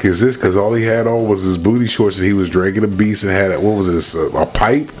the fuck is this? Because all he had on was his booty shorts, and he was drinking a beast and had, what was this, a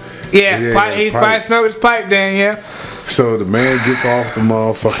pipe? Yeah, his he's probably smoking his pipe then, yeah. So the man gets off the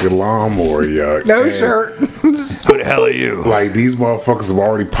motherfucking lawnmower, yo. No and, shirt. Who the hell are you? Like, these motherfuckers have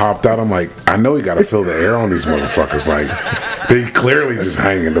already popped out. I'm like, I know you gotta feel the air on these motherfuckers. Like, they clearly just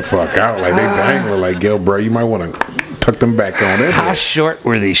hanging the fuck out. Like, they dangling like, yo, bro, you might want to tuck them back on in How there. short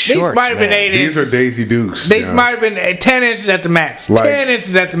were these These shorts, might have been man? 8 These inches. are Daisy Dukes. These yo. might have been 10 inches at the max. Like, 10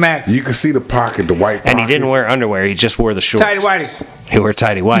 inches at the max. You can see the pocket, the white pocket. And he didn't wear underwear. He just wore the shorts. Tidy whities. He wore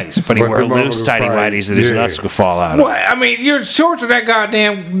tighty whities, but he But wore the loose motherfuckers tighty probably- whities that his yeah. nuts could fall out of. What? I mean, your shorts are that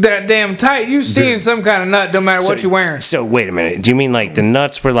damn tight. You seeing some kind of nut no matter what you're wearing. So wait a minute. Do you mean like the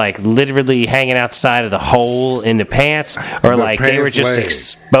nuts were like literally hanging outside of the hole in the pants, or The like they were pants just leg.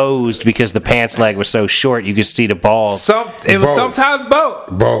 exposed because the pants leg was so short you could see the balls? It was Both. sometimes both.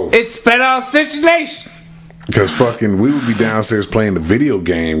 Both. It's sped out situation. Because fucking, we would be downstairs playing the video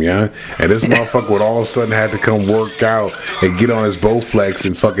game, yeah? And this motherfucker would all of a sudden have to come work out and get on his Bowflex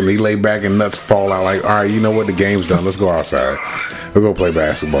and fucking he lay back and nuts fall out. Like, all right, you know what? The game's done. Let's go outside. We'll go play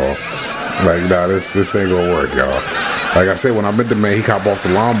basketball. Like, nah, this ain't gonna work, y'all. Like I said, when I met the man, he cop off the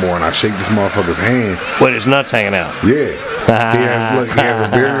lawnmower and I shake this motherfucker's hand. With his nuts hanging out. Yeah. He has a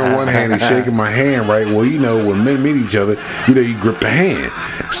beer in one hand. He's shaking my hand, right? Well, you know, when men meet each other, you know, you grip the hand.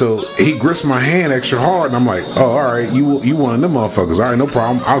 So he grips my hand extra hard, and I'm like, oh, all right, you one of them motherfuckers. All right, no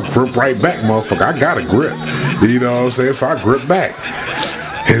problem. I'll grip right back, motherfucker. I got a grip. You know what I'm saying? So I grip back.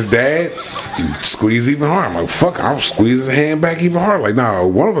 His dad squeezed even harder. I'm like, fuck, I'll squeeze his hand back even harder. Like, nah,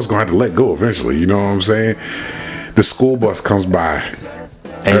 one of us gonna have to let go eventually. You know what I'm saying? The school bus comes by.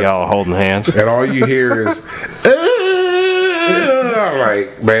 And y'all holding hands. And all you hear is, I'm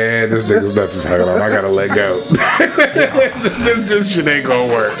like, man, this nigga's nuts is hanging on. I gotta let go. this shit ain't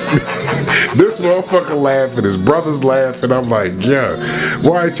gonna work. This motherfucker laughing, his brother's laughing. I'm like, yeah,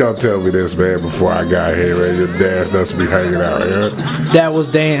 why didn't y'all tell me this, man, before I got here, man? Your dad's nuts be hanging out, yeah? That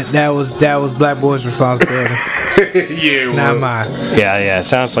was Black Boy's responsibility. Yeah, not mine. Yeah. It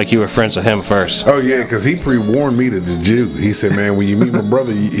sounds like you were friends with him first. Oh, yeah, because he pre-warned me to the Jew. He said, man, when you meet my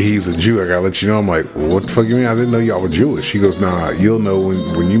brother, he's a Jew. I gotta let you know. I'm like, well, what the fuck you mean? I didn't know y'all were Jewish. He goes, nah, you'll know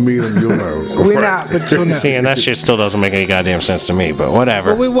when you meet him, you'll know. We're not, but you'll know. See, and that shit still doesn't make any goddamn sense to me, but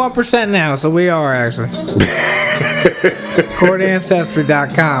whatever. Well, we 1% now, so we are actually.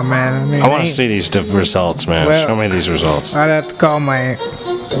 CourtAncestry.com, man. I want to see these results, man. Well, show me these results. I'd have to call my aunt.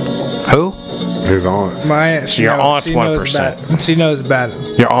 Who? His aunt. My aunt. So your aunt's 1%. She knows about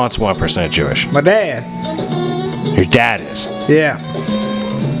it. Your aunt's 1% Jewish. My dad. Your dad is. Yeah.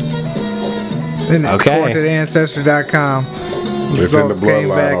 Okay. CourtAncestry.com. It's in the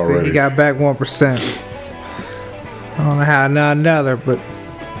bloodline already. He got back 1%. I don't know how, not another, but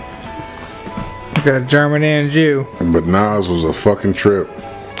he got a German and Jew. But Nas was a fucking trip.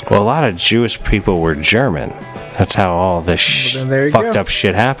 Well, a lot of Jewish people were German. That's how all this fucked up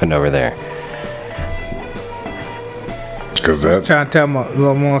shit happened over there. Cause I was trying to tell my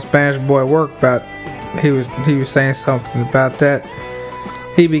little more Spanish boy at work about. He was saying something about that.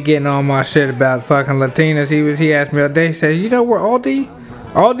 He be getting on my shit about fucking Latinas. He asked me the other day. He said, "You know where Aldi?"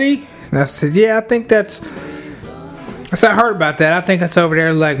 And I said, "Yeah, I think that's." I said, "I heard about that. I think that's over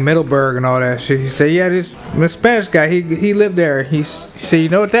there like Middleburg and all that shit." He said, "Yeah, this Spanish guy. He lived there." He said, "You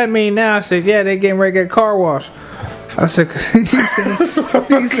know what that mean now?" I said, "Yeah, they getting ready to get a car wash." I said,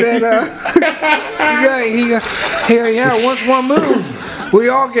 yeah, once one move, we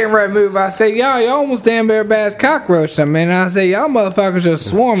all getting ready to move. I said, y'all almost damn near bad as cockroach. I mean, I said, y'all motherfuckers just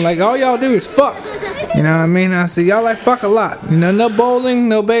swarm. Like, all y'all do is fuck. You know what I mean? I said, y'all like fuck a lot. You know, no bowling,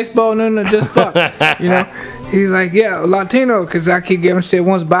 no baseball, no, just fuck. You know? He's like, yeah, Latino, because I keep giving shit.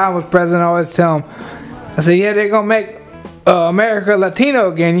 Once Biden was president, I always tell him, I said, yeah, they're going to make America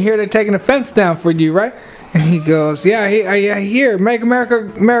Latino again. You hear they're taking the fence down for you, right? And he goes, yeah, I hear, make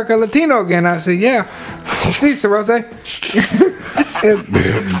America Latino again. I said, yeah. See, Rose. That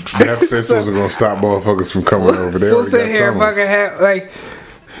fence wasn't going to stop motherfuckers from coming over there. We'll sit here and fucking have, like,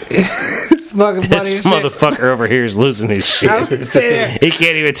 it's fucking funny this motherfucker over here is losing his shit. He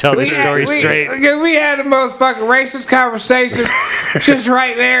can't even tell the story straight. We had the most fucking racist conversation just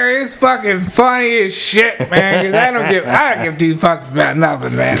right there. It's fucking funny as shit, man. Because I don't give two fucks about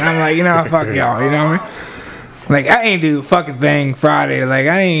nothing, man. I'm like, you know, fuck y'all, you know what I mean? Like, I ain't do a fucking thing Friday. Like,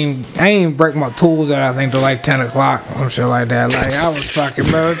 I ain't even break my tools out, I think, till like 10 o'clock or shit like that. Like, I was fucking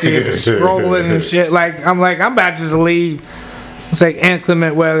scrolling and shit. Like, I'm about to just leave. It's like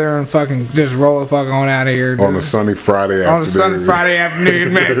inclement weather and fucking just roll the fuck on out of here. On a sunny Friday afternoon. On a sunny Friday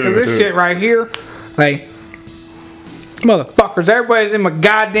afternoon, man. Because this shit right here, like, motherfuckers, everybody's in my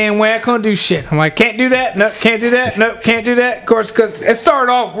goddamn way. I couldn't do shit. I'm like, can't do that. Nope, can't do that. Nope, can't do that. Of course, because it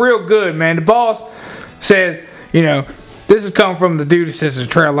started off real good, man. The boss says, you know, this is coming from the dude that says the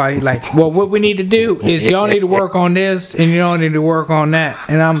trail light. Like, well, what we need to do is y'all need to work on this and y'all need to work on that.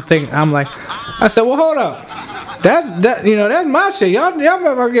 And I said, well, hold up. That you know, that's my shit. Y'all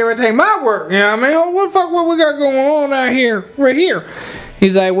motherfuckers get ready to take my work. You know what I mean? Oh, what the fuck what we got going on out here? Right here.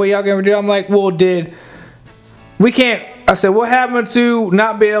 He's like, well, y'all gonna do? I'm like, well, we can't. I said, what happened to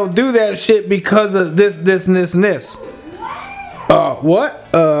not be able to do that shit because of this, and this, and this? What?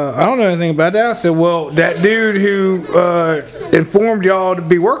 I don't know anything about that. I said, well, that dude who informed y'all to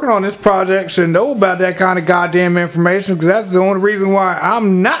be working on this project should know about that kind of goddamn information, because that's the only reason why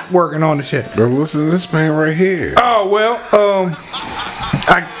I'm not working on the shit. But listen to this man right here. Oh, well,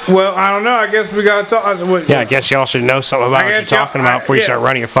 I don't know. I guess we gotta talk. I guess y'all should know something about what you're talking about before you start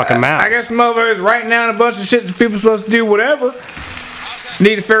running your fucking mouth. I guess some motherfuckers writing down a bunch of shit that people supposed to do whatever.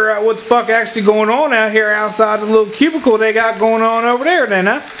 Need to figure out what the fuck actually going on out here outside the little cubicle they got going on over there then,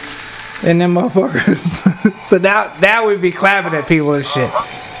 huh? And them motherfuckers. So now we'd be clapping at people and shit.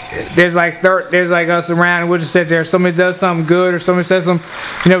 there's like us around. We'll just sit there. Somebody does something good or somebody says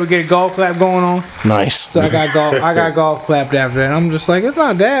something. We get a golf clap going on. Nice. So I got golf clapped after that. I'm just like, it's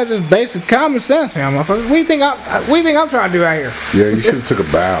not that. It's just basic common sense, motherfucker. What do you think I'm trying to do out here? Yeah, you should have took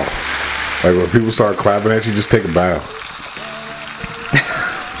a bow. Like when people start clapping at you, just take a bow.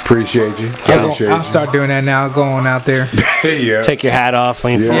 Appreciate you. I'll start doing that now. Going out there. Yeah. Take your hat off,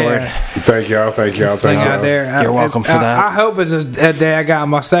 lean forward. Thank y'all. Thank y'all. Out there. You're welcome for that. I hope it's a day I got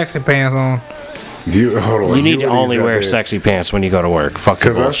my sexy pants on. Hold on. You need to only wear sexy pants when you go to work. Fuck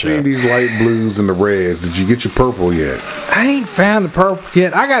the bullshit. Because I've seen these light blues and the reds. Did you get your purple yet? I ain't found the purple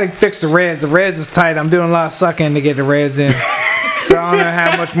yet. I gotta fix the reds. The reds is tight. I'm doing a lot of sucking to get the reds in. So I don't know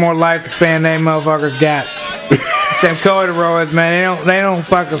how much more lifespan they motherfuckers got. Them corduroys, man, they don't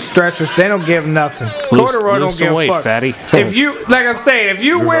fucking stretch us. They don't give nothing. Corduroy don't give a fuck. Fatty. If you, like I say, if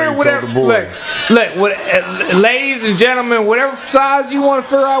you wear whatever, look, ladies and gentlemen, whatever size you want to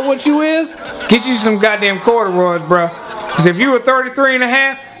figure out what you is, get you some goddamn corduroys, bro. Because if you were 33 and a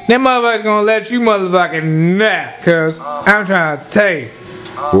half, them motherfuckers gonna let you motherfucking nap. Cause I'm trying to tell you.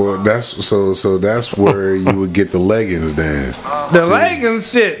 Well, that's where you would get the leggings then.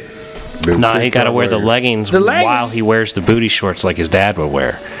 Leggings shit. Nah, he gotta wear the leggings while he wears the booty shorts like his dad would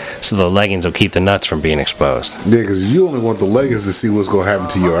wear. So the leggings will keep the nuts from being exposed. Yeah, because you only want the leggings to see what's gonna happen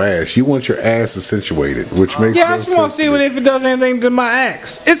to your ass. You want your ass accentuated, which makes no sense. Yeah, I just want to see if it does anything to my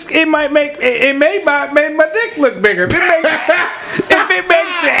ass. It may make my dick look bigger. If it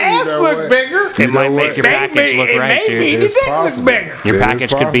makes your ass look bigger, it might make your package look right, dude. It may dick look bigger. Your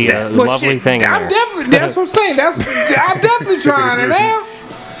package could be a lovely thing. That's what I'm saying. I'm definitely trying it out.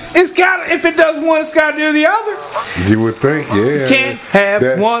 If it does one, it's got to do the other. You would think, yeah. Can't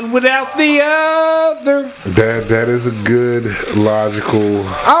have one without the other. That is a good, logical.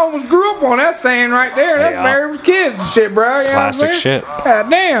 I almost grew up on that saying right there. That's Married with Kids and shit, bro. You Classic shit. God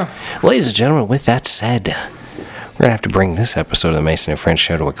damn. Ladies and gentlemen, with that said, we're going to have to bring this episode of the Mason and Friends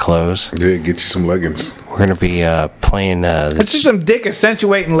show to a close. Yeah, get you some leggings. We're going to be playing... it's just some dick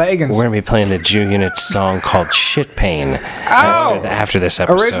accentuating leggings. We're going to be playing the Jew Unit song called Shit Pain after this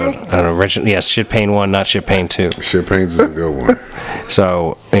episode. Original? Yes, Shit Pain 1, not Shit Pain 2. Shit Pain's is a good one.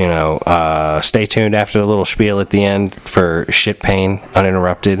 So, stay tuned after the little spiel at the end for Shit Pain,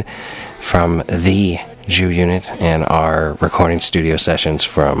 uninterrupted, from the Jew Unit and our recording studio sessions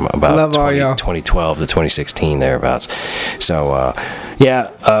from about 2012 to 2016 thereabouts. So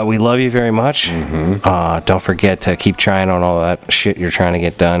we love you very much. Mm-hmm. Don't forget to keep trying on all that shit you're trying to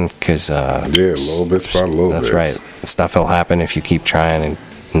get done, because little bits by little bits. That's right. Stuff will happen if you keep trying and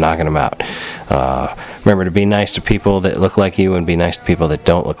knocking them out. Remember to be nice to people that look like you and be nice to people that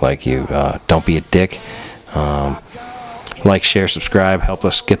don't look like you. Don't be a dick. Like, share, subscribe, help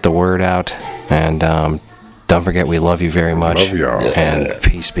us get the word out, and don't forget we love you very much. Love y'all. And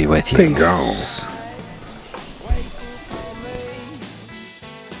peace be with you. Peace.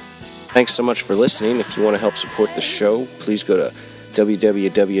 Thanks so much for listening. If you want to help support the show, please go to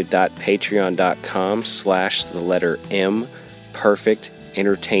www.patreon.com/M Perfect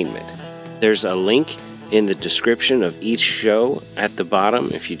Entertainment. There's a link in the description of each show at the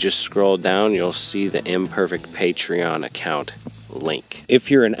bottom. If you just scroll down, you'll see the Imperfect Patreon account link. If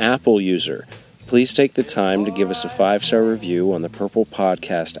you're an Apple user, please take the time to give us a 5-star review on the Purple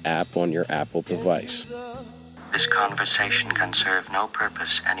Podcast app on your Apple device. This conversation can serve no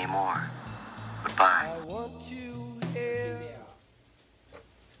purpose anymore. Goodbye.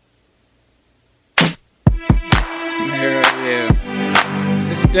 Yeah.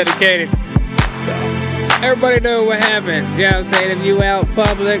 This is dedicated. Everybody know what happened. You know what I'm saying? If you out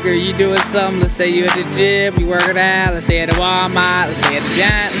public or you doing something, let's say you at the gym, you working out, let's say at the Walmart, let's say at the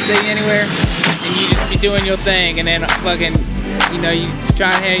Giant, let's say anywhere, and you just be doing your thing, and then fucking, you just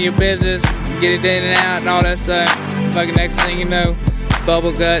trying to handle your business, get it in and out and all that stuff. Fucking next thing you know,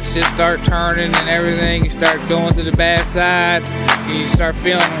 bubble guts just start turning and everything. You start going to the bad side, and you start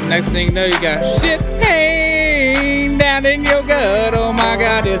feeling them. Next thing you know, you got shit pain down in your gut. Oh my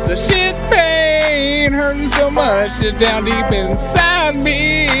God, it's a shit pain hurting so much, it's down deep inside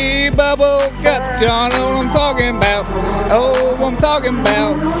me. Bubble guts, y'all know what I'm talking about. Oh, I'm talking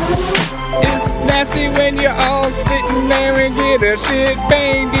about. It's nasty when you're all sitting there and get a shit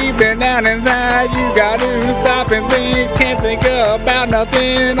pain deep down inside. You gotta stop and think, can't think about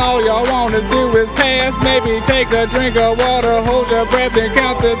nothing. All y'all wanna do is pass, maybe take a drink of water, hold your breath and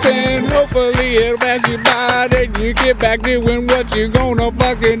count to 10. Hopefully it'll pass you by, then you get back doing what you gonna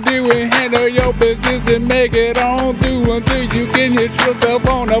fucking do and handle your business and make it on through until you can hit yourself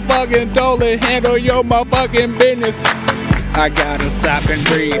on a fucking toilet. Handle your motherfucking business. I gotta stop and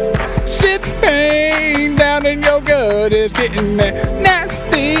breathe. Shit pain down in your gut is getting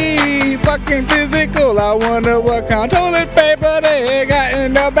nasty, fucking physical. I wonder what kind of toilet paper they got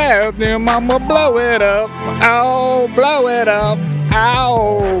in the bathroom. I'ma blow it up, oh, blow it up,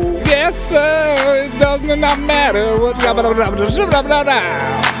 ow. Yes sir, it does not matter what's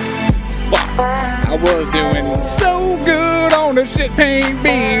fuck. I was doing so good on the shit pain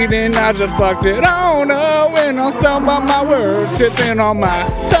beat, and I just fucked it on up when I stumbled my words, tipping on my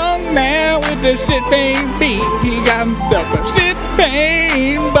tongue now with the shit pain beat. He got himself a shit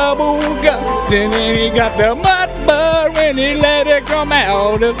pain bubble guts, and then he got the mud bud when he let it come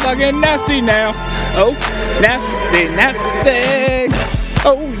out. It's fucking nasty now. Oh, nasty, nasty.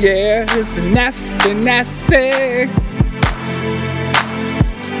 Oh yeah, it's nasty, nasty.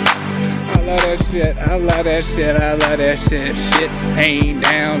 I love that shit, I love that shit, I love that shit. Shit pain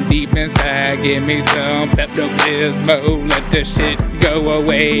down deep inside. Give me some Pepto-Bismol, let the shit go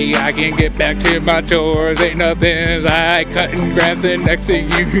away. I can get back to my chores. Ain't nothing like cutting grass, and next thing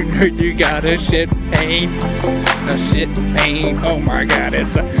you know you got a shit pain. A shit pain, oh my god,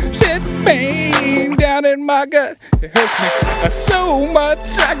 it's a shit pain down in my gut. It hurts me so much,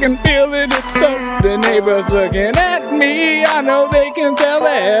 I can feel it, it's tough. The neighbors looking at me, I know they can tell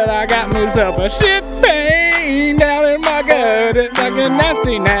that I got myself a shit pain down in my gut. It's fucking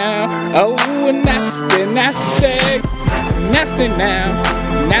nasty now, oh nasty, nasty, nasty now,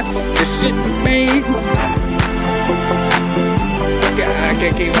 nasty shit pain. God, I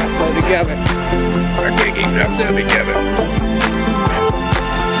can't keep myself together. I can't keep myself together.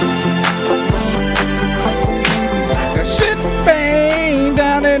 A shit pain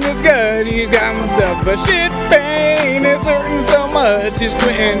down in his gut. He's got himself a shit pain. It's hurting so much. He's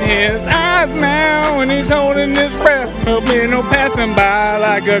squinting his eyes now, and he's holding his breath. Hoping no passing by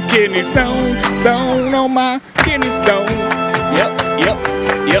like a kidney stone. Stone on my kidney stone. Yep, yep,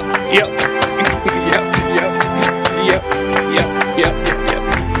 yep, yep. Yep, yep, yep, yep, yep, yep,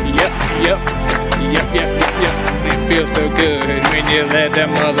 yep. Yep, yep, yep, yep. It feels so good when you let that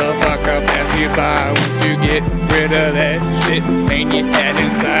motherfucker pass you by. Once you get rid of that shit pain you had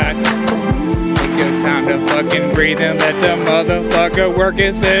inside, take your time to fucking breathe and let the motherfucker work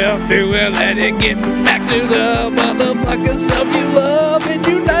itself through and let it get back to the motherfucker self you love and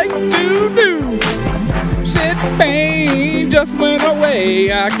you like to do. Shit pain just went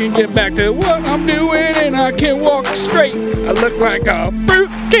away. I can get back to what I'm doing and I can walk straight. I look like a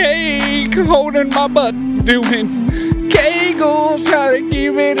fruitcake holding my butt, doing kegels, trying to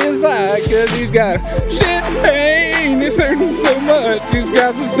keep it inside. Cause he's got shit pain, it's hurting so much. He's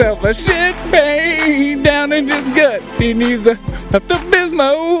got himself a shit pain down in his gut. He needs a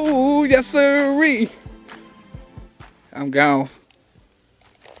Pepto-Bismol, yes sirree. I'm gone.